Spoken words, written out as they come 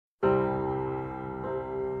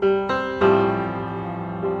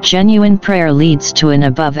Genuine prayer leads to an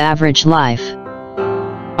above-average life.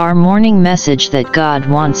 Our morning message that God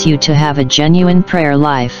wants you to have a genuine prayer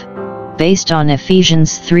life, based on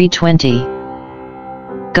Ephesians 3:20.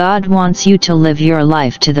 God wants you to live your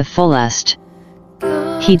life to the fullest.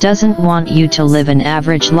 He doesn't want you to live an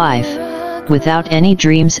average life, without any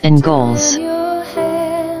dreams and goals.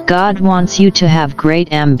 God wants you to have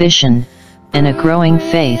great ambition, and a growing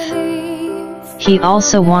faith. He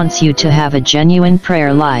also wants you to have a genuine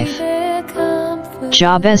prayer life.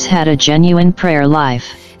 Jabez had a genuine prayer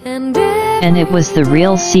life, and it was the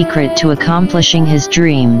real secret to accomplishing his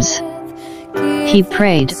dreams. He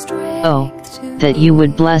prayed, "Oh, that you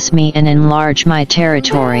would bless me and enlarge my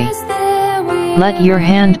territory. Let your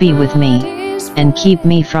hand be with me, and keep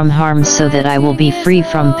me from harm so that I will be free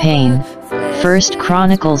from pain." 1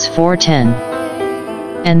 Chronicles 4:10.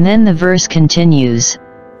 And then the verse continues,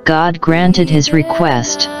 God granted his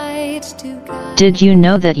request. Did you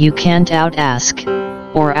know that you can't out-ask,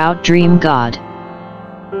 or out-dream God?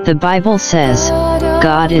 The Bible says,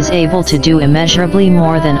 God is able to do immeasurably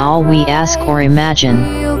more than all we ask or imagine,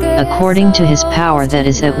 according to his power that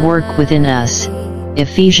is at work within us.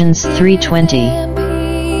 Ephesians 3:20.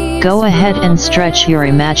 Go ahead and stretch your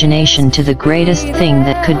imagination to the greatest thing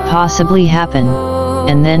that could possibly happen,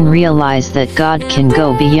 and then realize that God can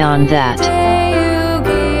go beyond that.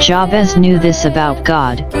 Jabez knew this about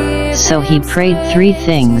God, so he prayed 3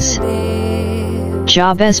 things.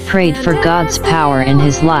 Jabez prayed for God's power in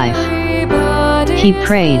his life. He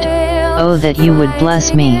prayed, "Oh, that you would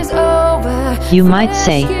bless me." You might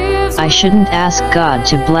say, "I shouldn't ask God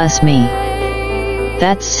to bless me.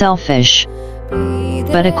 That's selfish."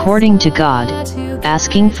 But according to God,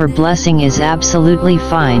 asking for blessing is absolutely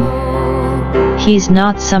fine. He's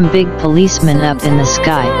not some big policeman up in the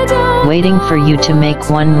sky, waiting for you to make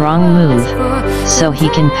one wrong move, so he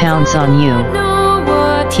can pounce on you.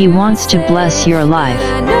 He wants to bless your life.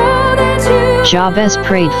 Jabez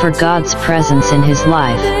prayed for God's presence in his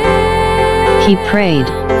life. He prayed,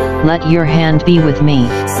 "Let your hand be with me."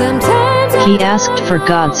 He asked for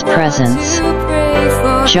God's presence.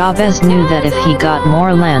 Jabez knew that if he got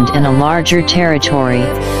more land and a larger territory,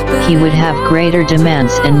 he would have greater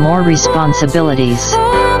demands and more responsibilities.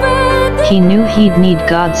 He knew he'd need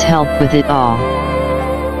God's help with it all.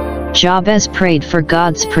 Jabez prayed for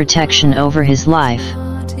God's protection over his life.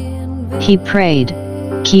 He prayed,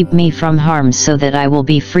 "Keep me from harm so that I will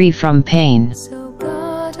be free from pain."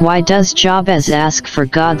 Why does Jabez ask for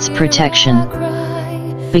God's protection?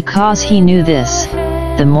 Because he knew this: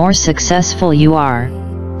 the more successful you are,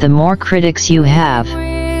 the more critics you have.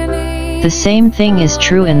 The same thing is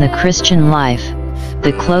true in the Christian life.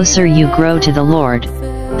 The closer you grow to the Lord,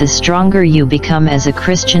 the stronger you become as a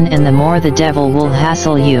Christian and the more the devil will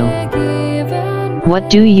hassle you. What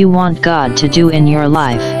do you want God to do in your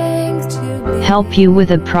life? Help you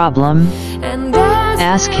with a problem?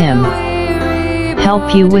 Ask him.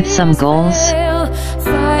 Help you with some goals?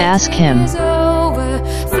 Ask him.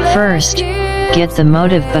 First, get the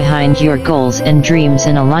motive behind your goals and dreams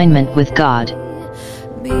in alignment with God.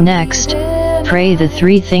 Next, pray the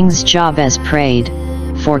 3 things Jabez prayed: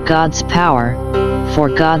 for God's power, for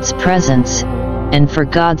God's presence, and for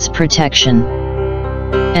God's protection.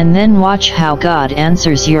 And then watch how God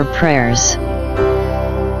answers your prayers.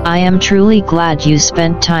 I am truly glad you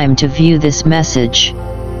spent time to view this message.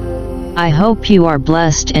 I hope you are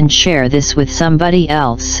blessed and share this with somebody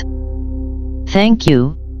else. Thank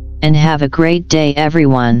you, and have a great day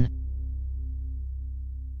everyone.